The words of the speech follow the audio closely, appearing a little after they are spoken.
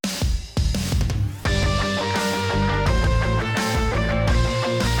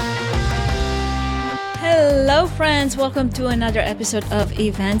friends. Welcome to another episode of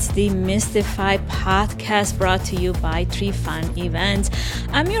Events Demystify podcast brought to you by Tree Fun Events.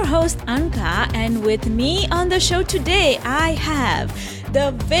 I'm your host, Anka, and with me on the show today, I have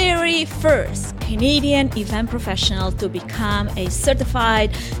the very first Canadian event professional to become a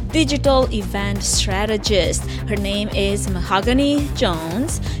certified digital event strategist. Her name is Mahogany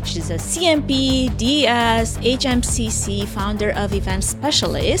Jones. She's a CMP, DS, HMCC founder of Event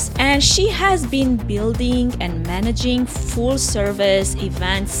Specialist, and she has been building and managing full-service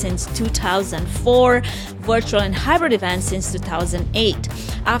events since 2004, virtual and hybrid events since 2008.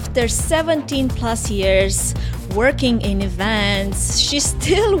 After 17 plus years working in events, she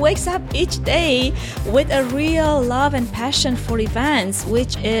still wakes up each day with a real love and passion for events,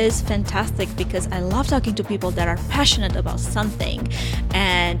 which is fantastic because I love talking to people that are passionate about something,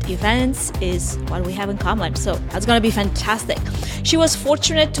 and events is what we have in common. So that's going to be fantastic. She was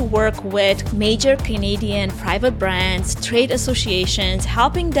fortunate to work with major Canadian private brands, trade associations,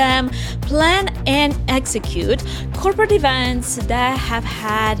 helping them plan and execute corporate events that have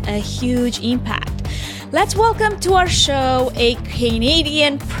had a huge impact. Let's welcome to our show a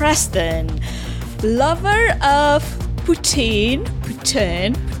Canadian Preston, lover of poutine.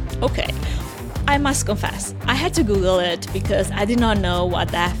 Okay, I must confess, I had to Google it because I did not know what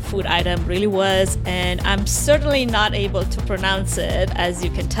that food item really was, and I'm certainly not able to pronounce it, as you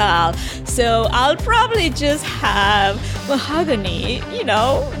can tell. So I'll probably just have Mahogany,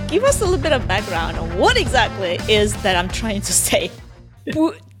 give us a little bit of background on what exactly is that I'm trying to say.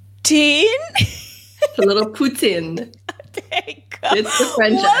 Poutine? A little poutine. Thank God. It's the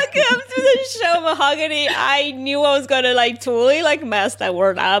French Welcome to the show, Mahogany. I knew I was going to totally mess that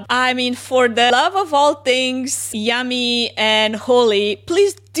word up. I mean, for the love of all things yummy and holy,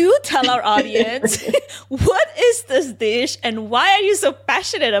 please do tell our audience, what is this dish and why are you so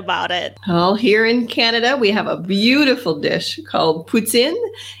passionate about it? Well, here in Canada, we have a beautiful dish called poutine.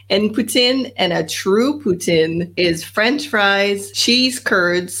 And poutine, and a true poutine, is French fries, cheese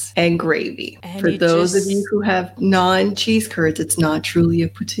curds, and gravy. And for those of you who have non-cheese curds, it's not truly a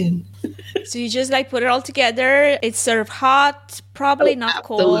poutine. So you just put it all together. It's served hot, probably not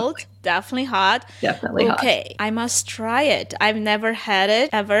absolutely. Cold. Definitely hot. Definitely hot. Okay, I must try it. I've never had it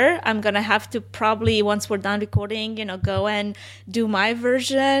ever. I'm going to have to probably, once we're done recording, go and do my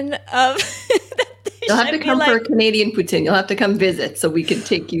version of that dish. You'll have to come for a Canadian poutine. You'll have to come visit so we can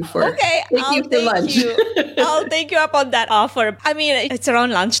take you for lunch. I'll take you up on that offer. I mean, it's around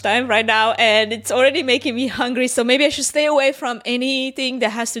lunchtime right now and it's already making me hungry. So maybe I should stay away from anything that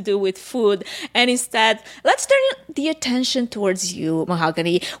has to do with food. And instead, let's turn the attention towards you,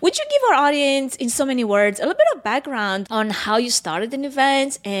 Mahogany. Would you give our audience, in so many words, a little bit of background on how you started in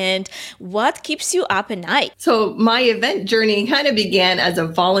events and what keeps you up at night? So my event journey kind of began as a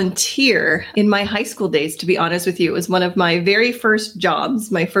volunteer in my high school days, to be honest with you. It was one of my very first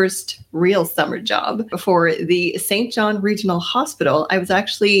jobs, my first real summer job for the St. John Regional Hospital. I was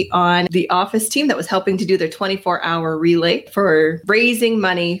actually on the office team that was helping to do their 24-hour relay for raising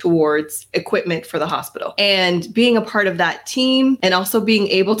money towards equipment for the hospital. And being a part of that team and also being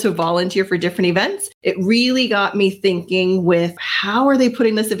able to volunteer for different events, it really got me thinking with how are they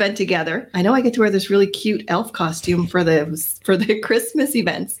putting this event together? I know I get to wear this really cute elf costume for the Christmas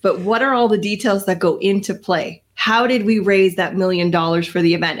events, but what are all the details that go into play? How did we raise that $1 million for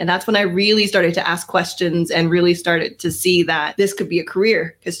the event? And that's when I really started to ask questions and really started to see that this could be a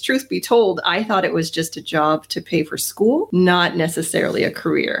career. Because truth be told, I thought it was just a job to pay for school, not necessarily a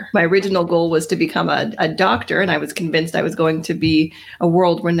career. My original goal was to become a doctor, and I was convinced I was going to be a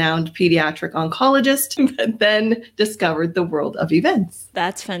world-renowned pediatric oncologist, but then discovered the world of events.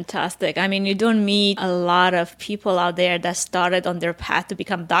 That's fantastic. I mean, you don't meet a lot of people out there that started on their path to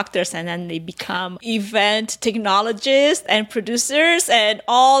become doctors and then they become event technologists and producers and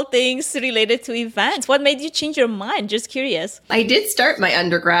all things related to events. What made you change your mind? Just curious. I did start my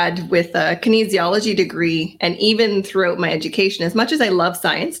undergrad with a kinesiology degree, and even throughout my education, as much as I love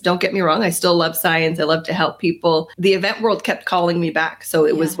science, don't get me wrong, I still love science. I love to help people. The event world kept calling me back. So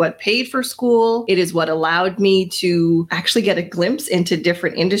it was what paid for school. It is what allowed me to actually get a glimpse into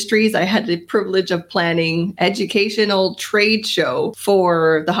different industries. I had the privilege of planning educational trade show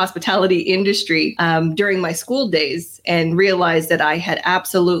for the hospitality industry during my school days, and realized that I had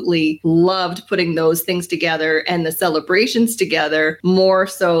absolutely loved putting those things together and the celebrations together more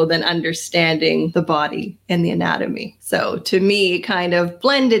so than understanding the body and the anatomy. So to me, it kind of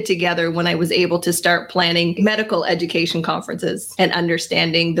blended together when I was able to start planning medical education conferences and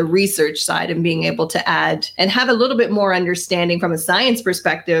understanding the research side and being able to add and have a little bit more understanding from a science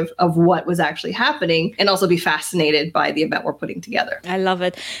perspective of what was actually happening, and also be fascinated by the event we're putting together. I love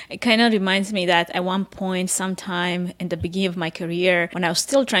it. It kind of reminds me that at one point, sometime in the beginning of my career, when I was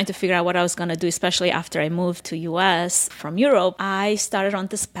still trying to figure out what I was going to do, especially after I moved to US from Europe, I started on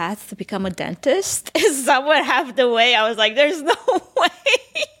this path to become a dentist. Somewhere half the way, I was like, there's no way.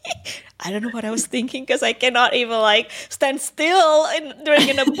 I don't know what I was thinking because I cannot even like stand still during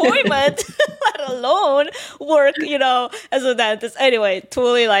an appointment, let alone work, as a dentist. Anyway,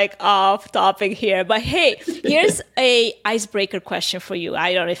 totally like off topic here. But hey, here's a icebreaker question for you.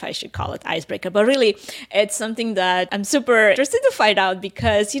 I don't know if I should call it icebreaker, but really it's something that I'm super interested to find out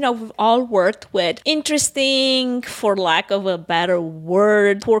because, we've all worked with interesting, for lack of a better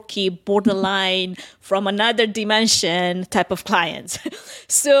word, quirky, borderline, from another dimension type of clients.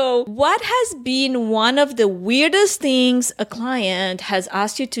 So what has been one of the weirdest things a client has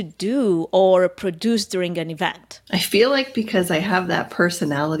asked you to do or produce during an event? I feel like because I have that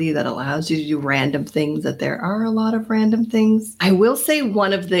personality that allows you to do random things, that there are a lot of random things. I will say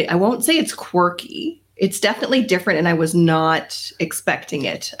I won't say it's quirky. It's definitely different, and I was not expecting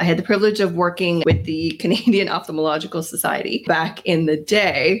it. I had the privilege of working with the Canadian Ophthalmological Society back in the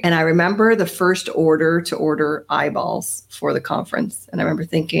day, and I remember the first order to order eyeballs for the conference. And I remember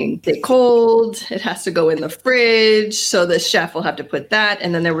thinking, stay cold, it has to go in the fridge, so the chef will have to put that.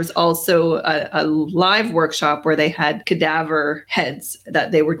 And then there was also a live workshop where they had cadaver heads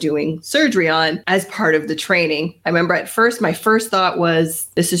that they were doing surgery on as part of the training. I remember at first, my first thought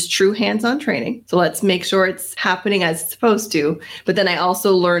was, this is true hands-on training, so let's make sure it's happening as it's supposed to. But then I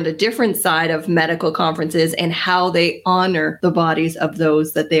also learned a different side of medical conferences and how they honor the bodies of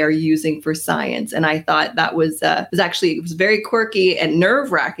those that they are using for science. And I thought that was very quirky and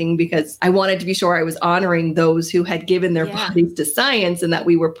nerve-wracking because I wanted to be sure I was honoring those who had given their bodies to science and that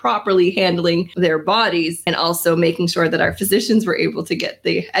we were properly handling their bodies and also making sure that our physicians were able to get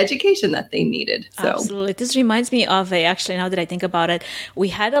the education that they needed. So. Absolutely. This reminds me of actually, now that I think about it, we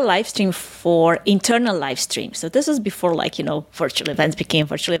had a live stream for internal live stream. So this was before virtual events became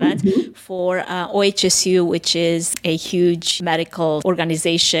virtual events for OHSU, which is a huge medical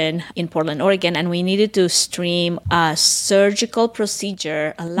organization in Portland, Oregon. And we needed to stream a surgical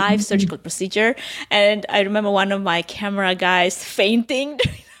procedure, a live surgical procedure. And I remember one of my camera guys fainting,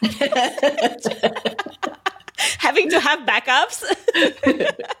 having to have backups.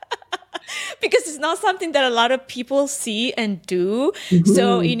 Because it's not something that a lot of people see and do. Mm-hmm.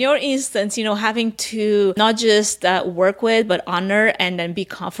 So in your instance, having to not just work with, but honor and then be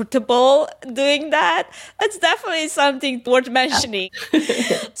comfortable doing that's definitely something worth mentioning.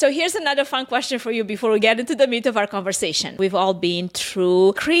 So here's another fun question for you before we get into the meat of our conversation. We've all been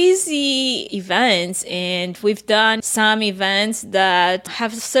through crazy events and we've done some events that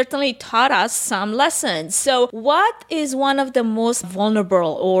have certainly taught us some lessons. So what is one of the most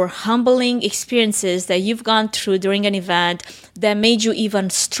vulnerable or humbling experiences that you've gone through during an event that made you even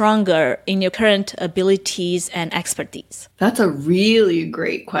stronger in your current abilities and expertise? That's a really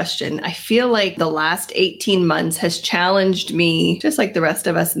great question. I feel like the last 18 months has challenged me, just like the rest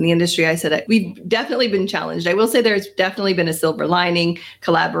of us in the industry. I said we've definitely been challenged. I will say there's definitely been a silver lining.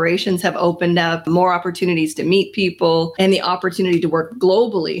 Collaborations have opened up, more opportunities to meet people, and the opportunity to work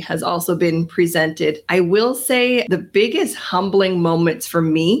globally has also been presented. I will say the biggest humbling moments for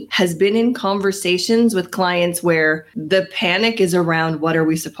me has been in conversations with clients where the panic is around what are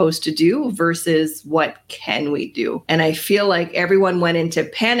we supposed to do versus what can we do. And I feel like everyone went into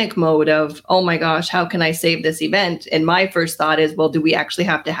panic mode of, oh my gosh, how can I save this event? And my first thought is, well, do we actually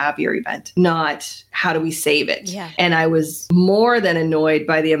have to have your event? Not how do we save it? Yeah. And I was more than annoyed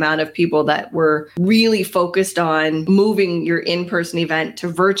by the amount of people that were really focused on moving your in-person event to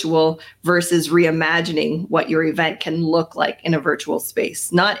virtual versus reimagining what your event can look like in a virtual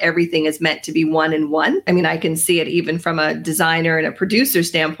space. Not everything is meant to be one-in-one. I mean, I can see it even from a designer and a producer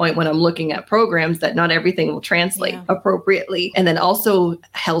standpoint when I'm looking at programs that not everything will translate appropriately. And then also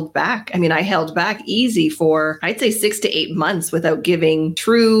held back. I mean, I held back easy for, I'd say 6 to 8 months without giving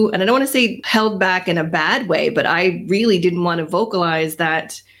true, and I don't want to say held back in a bad way, but I really didn't want to vocalize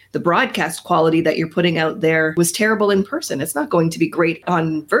that the broadcast quality that you're putting out there was terrible in person. It's not going to be great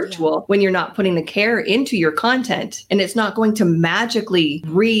on virtual when you're not putting the care into your content. And it's not going to magically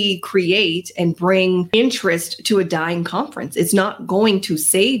recreate and bring interest to a dying conference. It's not going to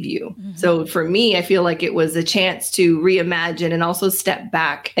save you. Mm-hmm. So for me, I feel like it was a chance to reimagine and also step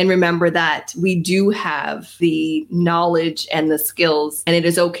back and remember that we do have the knowledge and the skills. And it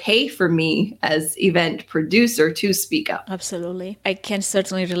is okay for me as event producer to speak up. Absolutely. I can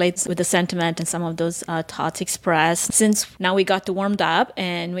certainly relate relate with the sentiment and some of those thoughts expressed. Since now we got warmed up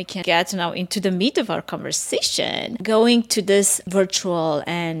and we can get now into the meat of our conversation, going to this virtual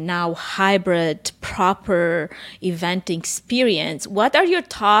and now hybrid proper event experience, what are your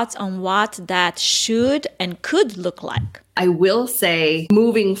thoughts on what that should and could look like? I will say,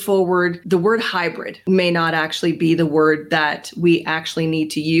 moving forward, the word hybrid may not actually be the word that we actually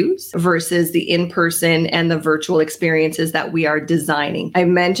need to use versus the in-person and the virtual experiences that we are designing. I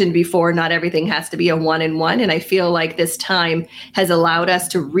mentioned before, not everything has to be a one-in-one, and I feel like this time has allowed us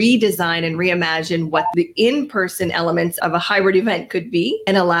to redesign and reimagine what the in-person elements of a hybrid event could be,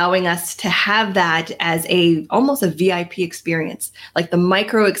 and allowing us to have that as almost a VIP experience. Like the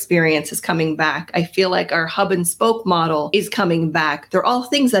micro experience is coming back. I feel like our hub and spoke model is coming back. They're all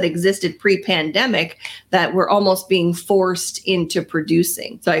things that existed pre-pandemic that we're almost being forced into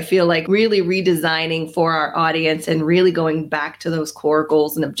producing. So I feel like really redesigning for our audience and really going back to those core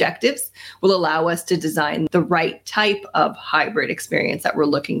goals and objectives will allow us to design the right type of hybrid experience that we're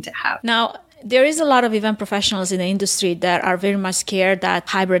looking to have. Now, there is a lot of event professionals in the industry that are very much scared that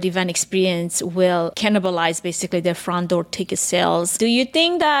hybrid event experience will cannibalize basically their front door ticket sales. Do you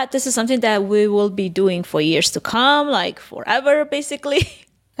think that this is something that we will be doing for years to come, like forever, basically?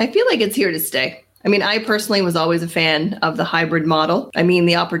 I feel like it's here to stay. I mean, I personally was always a fan of the hybrid model. I mean,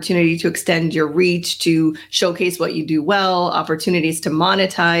 the opportunity to extend your reach, to showcase what you do well, opportunities to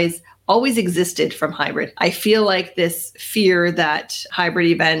monetize, always existed from hybrid. I feel like this fear that hybrid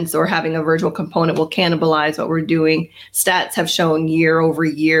events or having a virtual component will cannibalize what we're doing. Stats have shown year over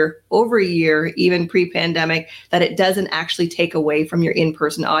year, even pre-pandemic, that it doesn't actually take away from your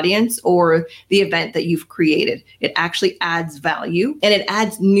in-person audience or the event that you've created. It actually adds value and it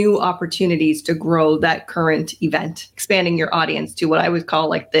adds new opportunities to grow that current event, expanding your audience to what I would call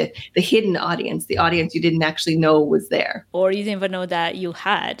like the hidden audience, the audience you didn't actually know was there. Or you didn't even know that you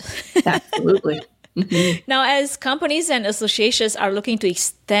had. Absolutely. Mm-hmm. Now, as companies and associations are looking to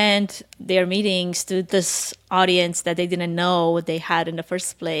extend their meetings to this audience that they didn't know they had in the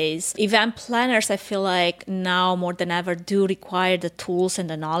first place, event planners, I feel like now more than ever do require the tools and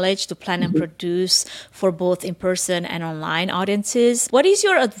the knowledge to plan and produce for both in-person and online audiences. What is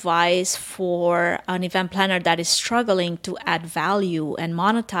your advice for an event planner that is struggling to add value and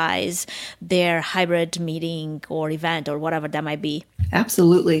monetize their hybrid meeting or event or whatever that might be?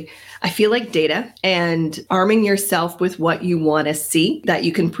 Absolutely. I feel like data and arming yourself with what you want to see that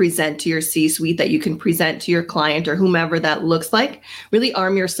you can present to your C-suite, that you can present to your client or whomever that looks like. Really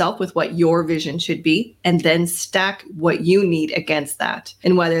arm yourself with what your vision should be and then stack what you need against that.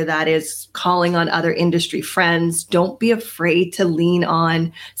 And whether that is calling on other industry friends, don't be afraid to lean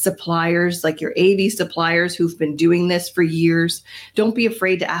on suppliers like your AV suppliers who've been doing this for years. Don't be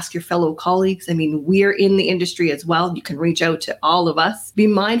afraid to ask your fellow colleagues. I mean, we're in the industry as well. You can reach out to all of us. Be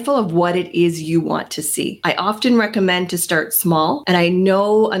mindful of what it is you want to see. I often recommend to start small. And I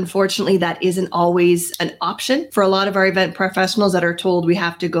know, unfortunately, that isn't always an option for a lot of our event professionals that are told we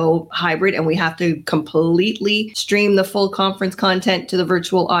have to go hybrid and we have to completely stream the full conference content to the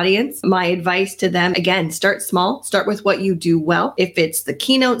virtual audience. My advice to them, again, start small. Start with what you do well. If it's the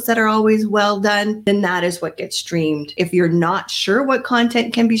keynotes that are always well done, then that is what gets streamed. If you're not sure what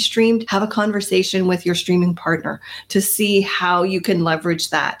content can be streamed, have a conversation with your streaming partner to see how you can leverage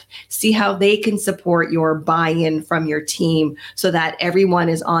that. See how they can support your buy-in from your team so that everyone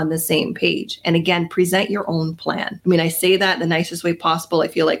is on the same page. And again, present your own plan. I mean, I say that the nicest way possible. I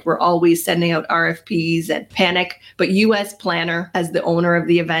feel like we're always sending out RFPs and panic, but you as planner, as the owner of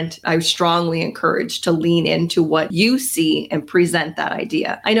the event, I strongly encourage to lean into what you see and present that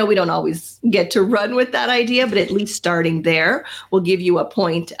idea. I know we don't always get to run with that idea, but at least starting there will give you a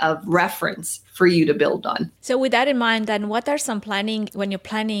point of reference for you to build on. So with that in mind, then what are some planning, when you're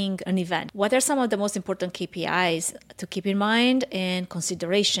planning an event, what are some of the most important KPIs to keep in mind and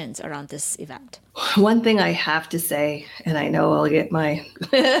considerations around this event? One thing I have to say, and I know I'll get my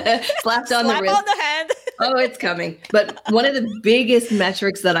slapped on the wrist. On the hand. Oh, it's coming. But one of the biggest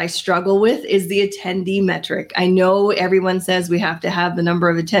metrics that I struggle with is the attendee metric. I know everyone says we have to have the number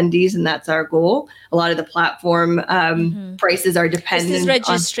of attendees, and that's our goal. A lot of the platform prices are dependent on... Is this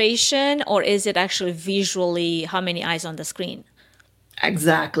registration or is it actually visually how many eyes on the screen?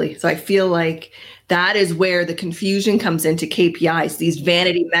 Exactly. So I feel like that is where the confusion comes into KPIs, these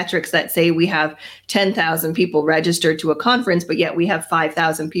vanity metrics that say we have 10,000 people registered to a conference, but yet we have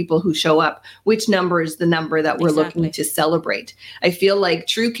 5,000 people who show up. Which number is the number that we're looking to celebrate? I feel like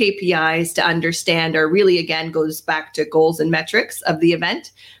true KPIs to understand are really, again, goes back to goals and metrics of the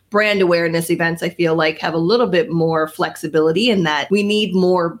event. brand awareness events, I feel like, have a little bit more flexibility in that we need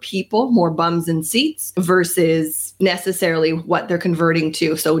more people, more bums in seats versus necessarily what they're converting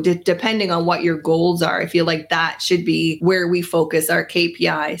to. So depending on what your goals are, I feel like that should be where we focus our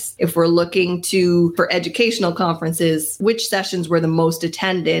KPIs. If we're looking for educational conferences, which sessions were the most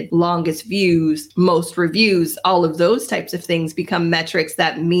attended, longest views, most reviews, all of those types of things become metrics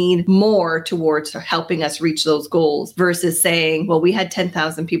that mean more towards helping us reach those goals versus saying, well, we had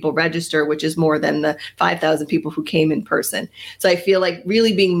 10,000 people register, which is more than the 5,000 people who came in person. So I feel like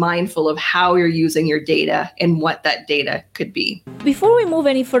really being mindful of how you're using your data and what that data could be. Before we move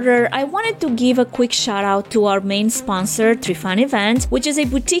any further, I wanted to give a quick shout out to our main sponsor, Trifan Events, which is a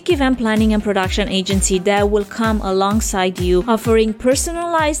boutique event planning and production agency that will come alongside you, offering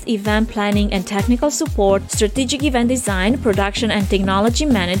personalized event planning and technical support, strategic event design, production and technology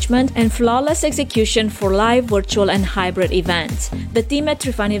management, and flawless execution for live, virtual, and hybrid events. The team at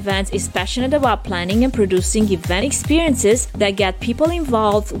Trifan Events is passionate about planning and producing event experiences that get people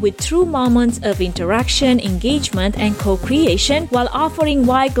involved with true moments of interaction, engagement, and co-creation, while offering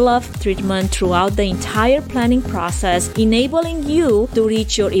white glove treatment throughout the entire planning process, enabling you to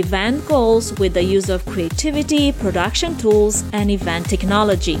reach your event goals with the use of creativity, production tools, and event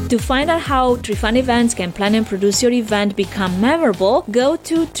technology. To find out how Trifan Events can plan and produce your event become memorable, go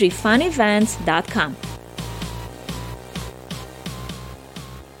to trifanevents.com.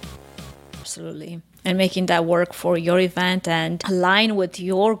 Absolutely. And making that work for your event and align with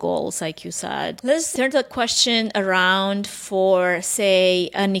your goals, like you said. Let's turn the question around for, say,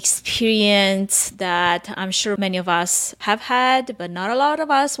 an experience that I'm sure many of us have had, but not a lot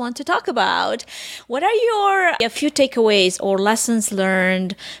of us want to talk about. What are a few takeaways or lessons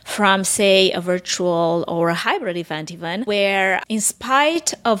learned from, say, a virtual or a hybrid event even, where in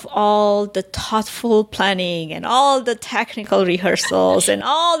spite of all the thoughtful planning and all the technical rehearsals and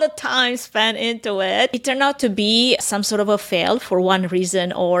all the time spent into it turned out to be some sort of a fail for one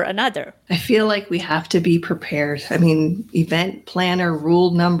reason or another? I feel like we have to be prepared. I mean, event planner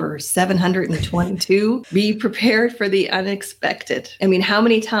rule number 722, be prepared for the unexpected. I mean, how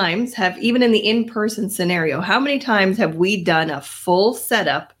many times even in the in-person scenario, how many times have we done a full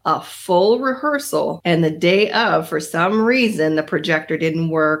setup, a full rehearsal, and the day of, for some reason, the projector didn't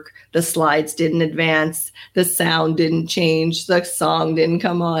work, the slides didn't advance, the sound didn't change, the song didn't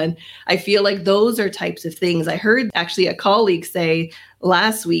come on. I feel like those are types of things. I heard actually a colleague say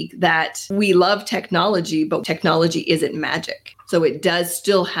last week that we love technology, but technology isn't magic. So it does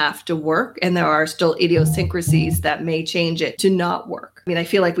still have to work, and there are still idiosyncrasies that may change it to not work. I mean, I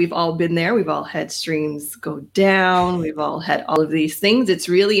feel like we've all been there. We've all had streams go down. We've all had all of these things. It's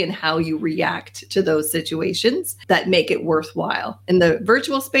really in how you react to those situations that make it worthwhile. In the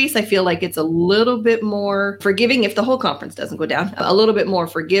virtual space, I feel like it's a little bit more forgiving if the whole conference doesn't go down, a little bit more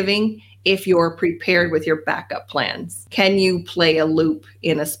forgiving if you're prepared with your backup plans. Can you play a loop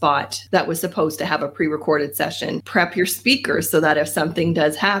in a spot that was supposed to have a pre-recorded session? Prep your speakers so that if something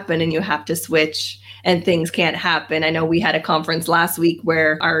does happen and you have to switch and things can't happen. I know we had a conference last week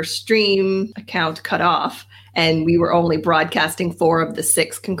where our stream account cut off and we were only broadcasting 4 of the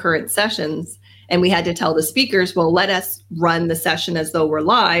 6 concurrent sessions. And we had to tell the speakers, well, let us run the session as though we're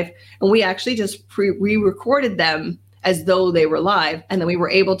live. And we actually just re-recorded them as though they were live. And then we were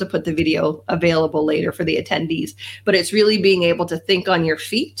able to put the video available later for the attendees. But it's really being able to think on your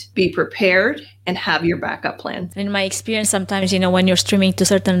feet, be prepared, and have your backup plan. In my experience, sometimes, when you're streaming to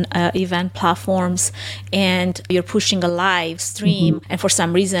certain event platforms and you're pushing a live stream, and for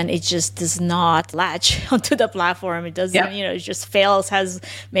some reason it just does not latch onto the platform. It doesn't, it just fails, has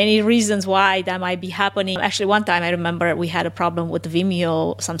many reasons why that might be happening. Actually, one time I remember we had a problem with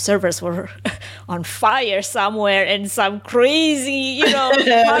Vimeo. Some servers were on fire somewhere in some crazy,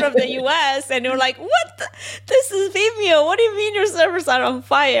 part of the US. And you're like, what? This is Vimeo. What do you mean your servers are on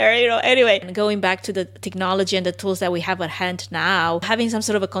fire? Anyway, going back to the technology and the tools that we have at hand now, having some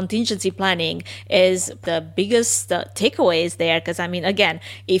sort of a contingency planning is the biggest takeaways there. Because again,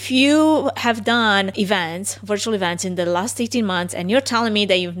 if you have done virtual events in the last 18 months, and you're telling me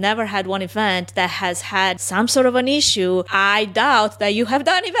that you've never had one event that has had some sort of an issue, I doubt that you have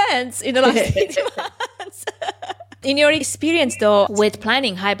done events in the last 18 months. In your experience, though, with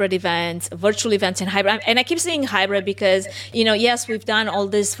planning hybrid events, virtual events and hybrid, and I keep saying hybrid because, yes, we've done all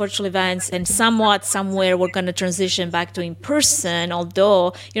these virtual events and somewhere we're going to transition back to in-person,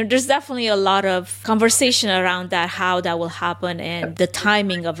 although, there's definitely a lot of conversation around that, how that will happen and the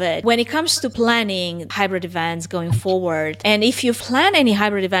timing of it. When it comes to planning hybrid events going forward, and if you've planned any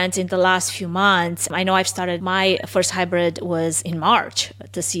hybrid events in the last few months, I know I've started, my first hybrid was in March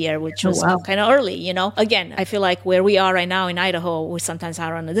this year, which was kind of early, Again, I feel like where we are right now in Idaho, we sometimes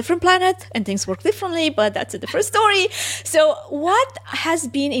are on a different planet and things work differently, but that's a different story. So what has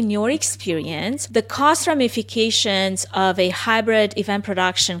been, in your experience, the cost ramifications of a hybrid event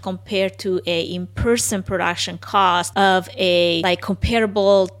production compared to a in-person production cost of a like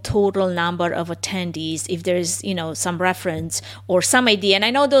comparable total number of attendees, if there's, some reference or some idea? And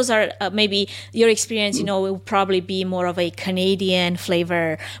I know those are maybe your experience, will probably be more of a Canadian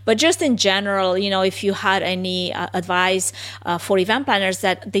flavor, but just in general, if you had any advice for event planners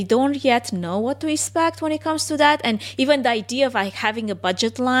that they don't yet know what to expect when it comes to that, and even the idea of like having a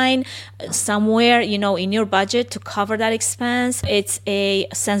budget line somewhere, in your budget to cover that expense, it's a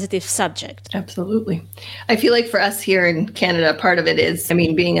sensitive subject. Absolutely. I feel like for us here in Canada, part of it is,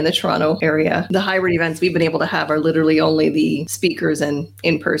 being in the Toronto area, the hybrid events we've been able to have are literally only the speakers and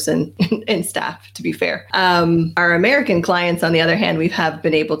in-person and staff, to be fair. Our American clients, on the other hand, we have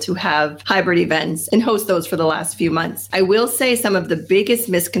been able to have hybrid events and host those for the last few months. I will say some of the biggest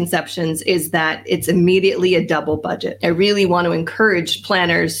misconceptions is that it's immediately a double budget. I really want to encourage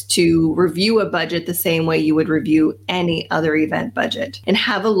planners to review a budget the same way you would review any other event budget and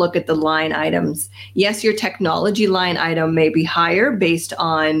have a look at the line items. Yes, your technology line item may be higher based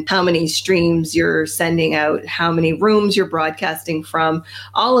on how many streams you're sending out, how many rooms you're broadcasting from.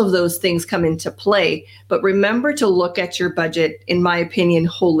 All of those things come into play. But remember to look at your budget, in my opinion,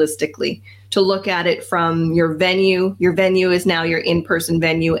 holistically. To look at it from your venue. Your venue is now your in-person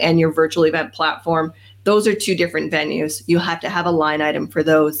venue and your virtual event platform. Those are two different venues. You have to have a line item for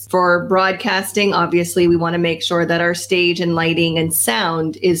those. For broadcasting, obviously, we want to make sure that our stage and lighting and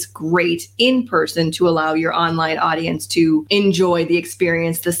sound is great in person to allow your online audience to enjoy the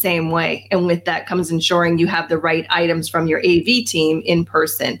experience the same way. And with that comes ensuring you have the right items from your AV team in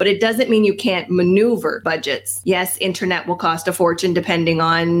person. But it doesn't mean you can't maneuver budgets. Yes, internet will cost a fortune depending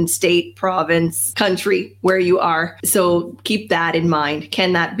on state, province, country, where you are. So keep that in mind.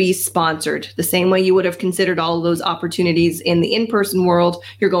 Can that be sponsored? The same way you would have considered all of those opportunities in the in-person world,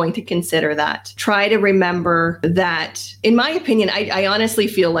 you're going to consider that. Try to remember that, in my opinion, I honestly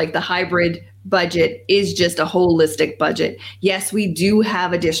feel like the hybrid budget is just a holistic budget. Yes, we do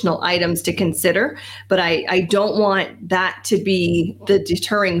have additional items to consider, but I don't want that to be the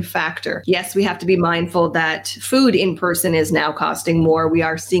deterring factor. Yes, we have to be mindful that food in person is now costing more. We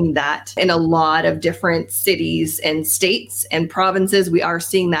are seeing that in a lot of different cities and states and provinces. We are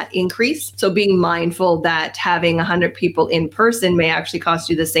seeing that increase. So being mindful that having 100 people in person may actually cost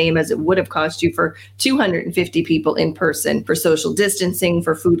you the same as it would have cost you for 250 people in person, for social distancing,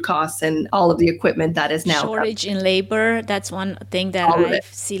 for food costs, and all of the equipment that is now shortage in labor. That's one thing that I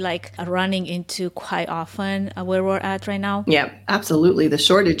see like running into quite often where we're at right now. Yeah, absolutely. The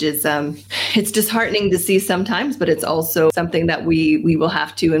shortage is it's disheartening to see sometimes, but it's also something that we will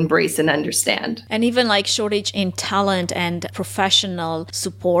have to embrace and understand. And even like shortage in talent and professional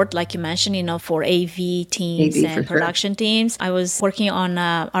support, like you mentioned, for AV teams and production teams. I was working on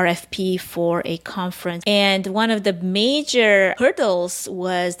a RFP for a conference, and one of the major hurdles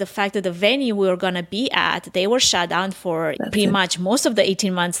was the fact that the venue we were going to be at, they were shut down for much most of the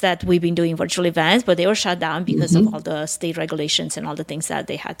 18 months that we've been doing virtual events, but they were shut down because of all the state regulations and all the things that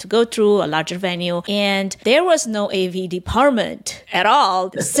they had to go through, a larger venue. And there was no AV department at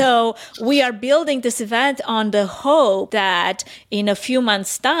all. So we are building this event on the hope that in a few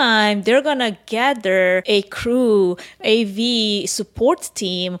months' time, they're going to gather a crew, AV support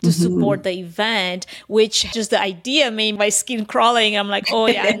team to support the event, which just the idea made my skin crawling. I'm like, oh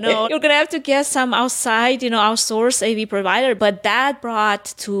yeah, no, you're going to have to get some outside, outsource AV provider. But that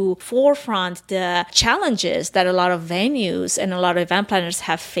brought to forefront the challenges that a lot of venues and a lot of event planners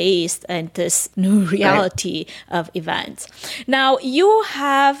have faced in this new reality of events. Now, you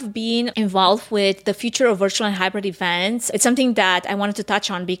have been involved with the future of virtual and hybrid events. It's something that I wanted to touch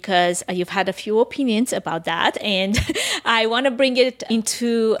on because you've had a few opinions about that. And I want to bring it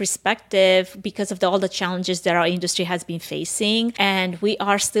into perspective because of all the challenges that our industry has been facing. And we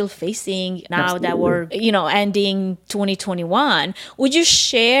are still facing now that we're, ending 2021. Would you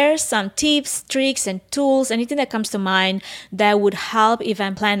share some tips, tricks, and tools, anything that comes to mind that would help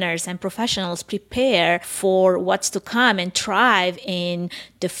event planners and professionals prepare for what's to come and thrive in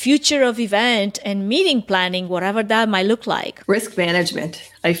the future of event and meeting planning, whatever that might look like? Risk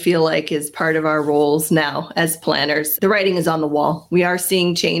management. I feel like is part of our roles now as planners. The writing is on the wall. We are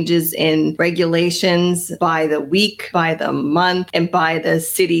seeing changes in regulations by the week, by the month, and by the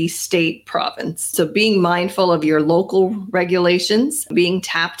city, state, province. So being mindful of your local regulations, being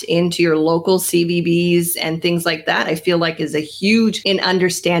tapped into your local CVBs and things like that, I feel like is a huge in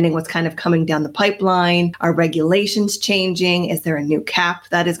understanding what's kind of coming down the pipeline. Are regulations changing? Is there a new cap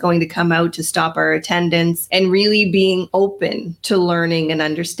that is going to come out to stop our attendance? And really being open to learning and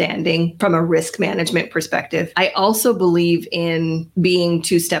understanding from a risk management perspective. I also believe in being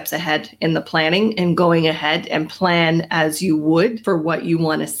 2 steps ahead in the planning and going ahead and plan as you would for what you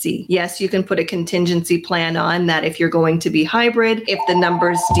want to see. Yes, you can put a contingency plan on that if you're going to be hybrid. If the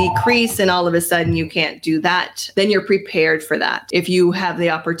numbers decrease and all of a sudden you can't do that, then you're prepared for that. If you have the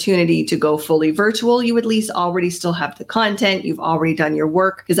opportunity to go fully virtual, you at least already still have the content. You've already done your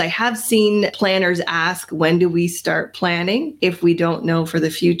work. Because I have seen planners ask, when do we start planning if we don't know for the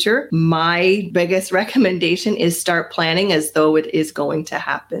future? My biggest recommendation is start planning as though it is going to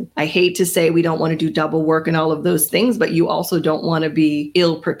happen. I hate to say we don't want to do double work and all of those things, but you also don't want to be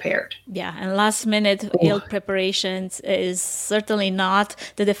ill prepared. Yeah, and last minute ill preparations is certainly not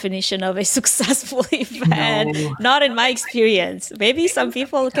the definition of a successful event. No. Not in my experience. Maybe some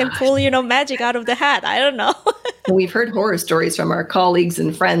people can pull, magic out of the hat. I don't know. We've heard horror stories from our colleagues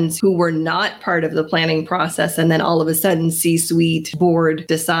and friends who were not part of the planning process. And then all of a sudden, C-suite board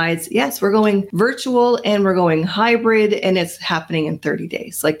decides, yes, we're going virtual and we're going hybrid, and it's happening in 30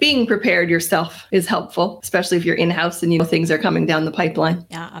 days. Like being prepared yourself is helpful, especially if you're in-house and things are coming down the pipeline.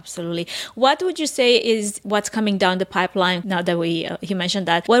 Yeah, absolutely. What would you say is what's coming down the pipeline now that you mentioned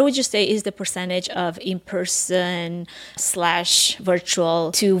that? What would you say is the percentage of in-person /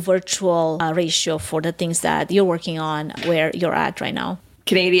 virtual to virtual ratio for the things that you're working on where you're at right now?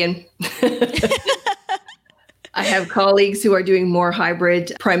 Canadian. I have colleagues who are doing more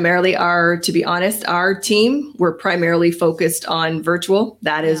hybrid. Primarily to be honest, our team, we're primarily focused on virtual.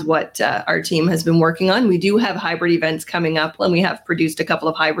 That is what our team has been working on. We do have hybrid events coming up, and we have produced a couple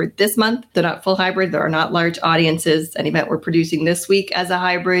of hybrid this month. They're not full hybrid. There are not large audiences. An event we're producing this week as a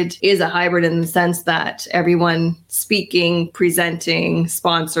hybrid is a hybrid in the sense that everyone speaking, presenting,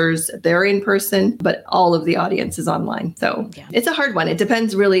 sponsors, they're in person, but all of the audience is online. So It's a hard one. It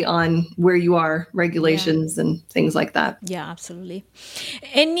depends really on where you are, regulations and things like that. Yeah, absolutely.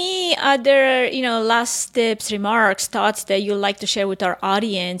 Any other, last tips, remarks, thoughts that you'd like to share with our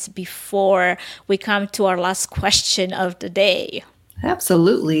audience before we come to our last question of the day?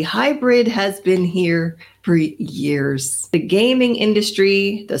 Absolutely. Hybrid has been here for years. The gaming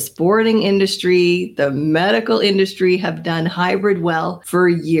industry, the sporting industry, the medical industry have done hybrid well for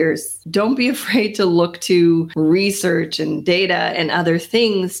years. Don't be afraid to look to research and data and other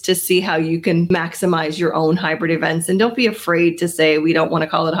things to see how you can maximize your own hybrid events. And don't be afraid to say, we don't want to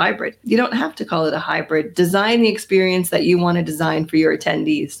call it hybrid. You don't have to call it a hybrid. Design the experience that you want to design for your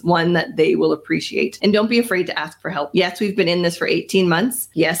attendees, one that they will appreciate. And don't be afraid to ask for help. Yes, we've been in this for 18 months.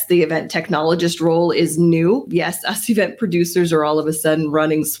 Yes, the event technologist role is new. Yes, us event producers are all of a sudden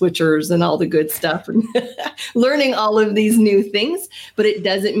running switchers and all the good stuff and learning all of these new things, but it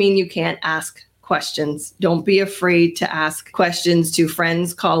doesn't mean you can't ask questions. Don't be afraid to ask questions to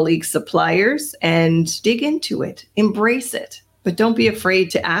friends, colleagues, suppliers, and dig into it. Embrace it. But don't be afraid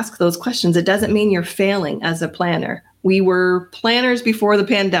to ask those questions. It doesn't mean you're failing as a planner. We were planners before the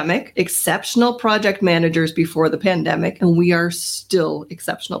pandemic, exceptional project managers before the pandemic, and we are still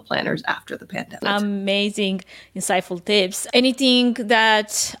exceptional planners after the pandemic. Amazing, insightful tips. Anything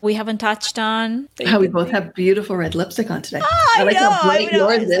that we haven't touched on? How we both have beautiful red lipstick on today. I like how bright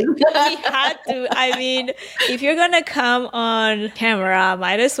yours is. We had to. I mean, if you're going to come on camera,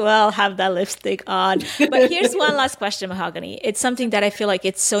 might as well have that lipstick on. But here's one last question, Mahogany. It's something that I feel like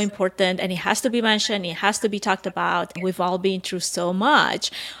it's so important, and it has to be mentioned. It has to be talked about. We've all been through so much.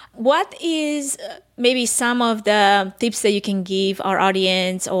 What is maybe some of the tips that you can give our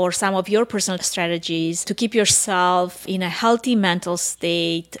audience or some of your personal strategies to keep yourself in a healthy mental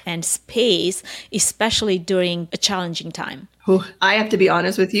state and space, especially during a challenging time? I have to be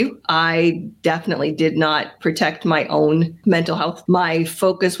honest with you. I definitely did not protect my own mental health. My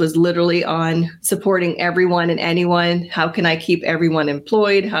focus was literally on supporting everyone and anyone. How can I keep everyone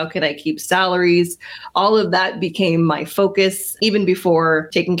employed? How can I keep salaries? All of that became my focus, even before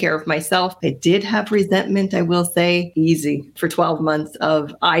taking care of myself. I did have resentment, I will say, easy for 12 months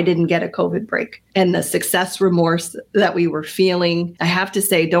of I didn't get a COVID break. and the success remorse that we were feeling. I have to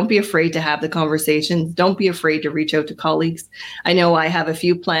say, don't be afraid to have the conversations. Don't be afraid to reach out to colleagues. I know I have a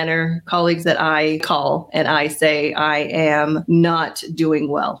few planner colleagues that I call and I say, I am not doing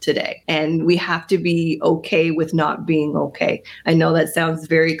well today. And we have to be okay with not being okay. I know that sounds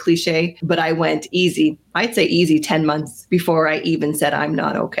very cliche, but I went easy. I'd say easy 10 months before I even said I'm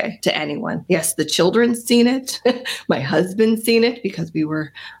not okay to anyone. Yes, the children's seen it. My husband's seen it because we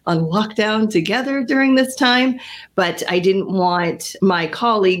were on lockdown together during this time. But I didn't want my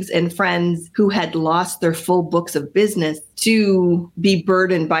colleagues and friends who had lost their full books of business to be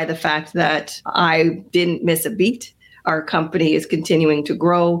burdened by the fact that I didn't miss a beat. Our company is continuing to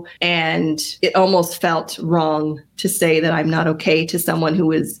grow, and it almost felt wrong to say that I'm not okay to someone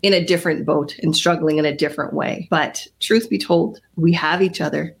who is in a different boat and struggling in a different way. But truth be told, we have each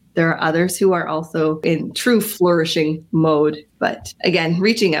other. There are others who are also in true flourishing mode. But again,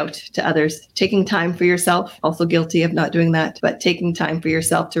 reaching out to others, taking time for yourself, also guilty of not doing that, but taking time for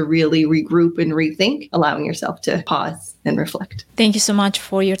yourself to really regroup and rethink, allowing yourself to pause and reflect. Thank you so much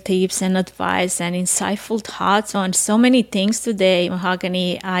for your tips and advice and insightful thoughts on so many things today,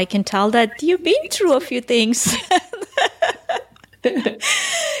 Mahogany. I can tell that you've been through a few things.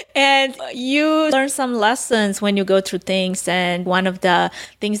 And you learn some lessons when you go through things. And one of the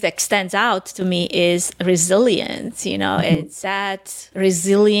things that stands out to me is resilience. It's that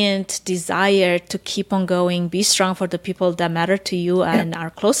resilient desire to keep on going, be strong for the people that matter to you and are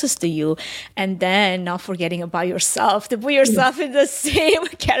closest to you. And then not forgetting about yourself, to put yourself in the same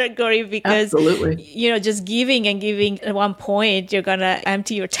category, because, just giving and giving at one point, you're going to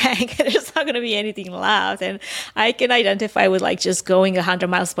empty your tank and there's not going to be anything left. And I can identify with just going 100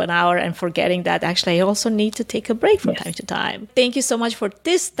 miles per hour and forgetting that actually I also need to take a break from time to time. Thank you so much for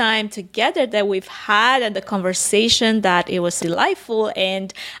this time together that we've had and the conversation, that it was delightful.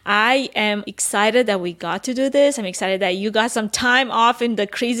 And I am excited that we got to do this. I'm excited that you got some time off in the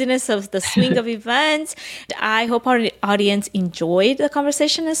craziness of the swing of events. I hope our audience enjoyed the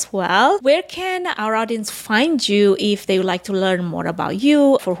conversation as well. Where can our audience find you if they would like to learn more about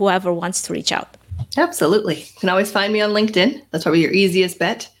you, for whoever wants to reach out? Absolutely. You can always find me on LinkedIn. That's probably your easiest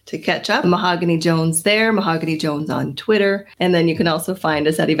bet to catch up. Mahogany Jones there, Mahogany Jones on Twitter. And then you can also find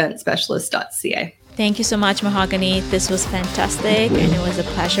us at eventspecialist.ca. Thank you so much, Mahogany. This was fantastic, and it was a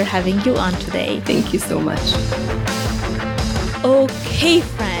pleasure having you on today. Thank you so much. Okay,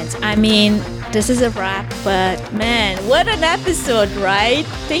 friends. This is a wrap, but man, what an episode, right?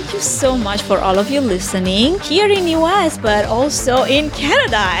 Thank you so much for all of you listening here in US, but also in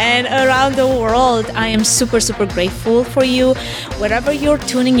Canada and around the world. I am super, super grateful for you. Wherever you're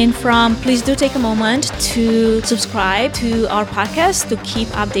tuning in from, please do take a moment to subscribe to our podcast to keep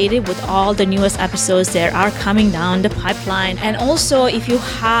updated with all the newest episodes that are coming down the pipeline. And also, if you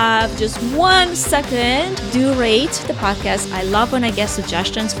have just 1 second, do rate the podcast. I love when I get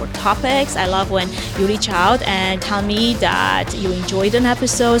suggestions for topics. I love when you reach out and tell me that you enjoyed an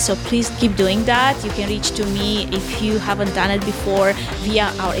episode. So please keep doing that. You can reach to me if you haven't done it before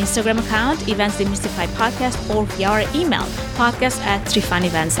via our Instagram account, Events Demystified Podcast, or via our email,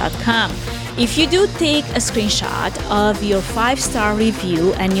 podcast@3funevents.com. If you do take a screenshot of your 5-star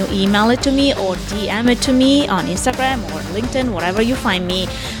review and you email it to me or DM it to me on Instagram or LinkedIn, wherever you find me,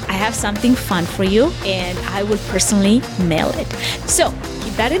 I have something fun for you and I will personally mail it. So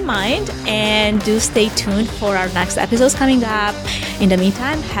keep that in mind and do stay tuned for our next episodes coming up. In the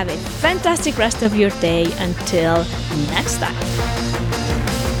meantime, have a fantastic rest of your day. Until next time.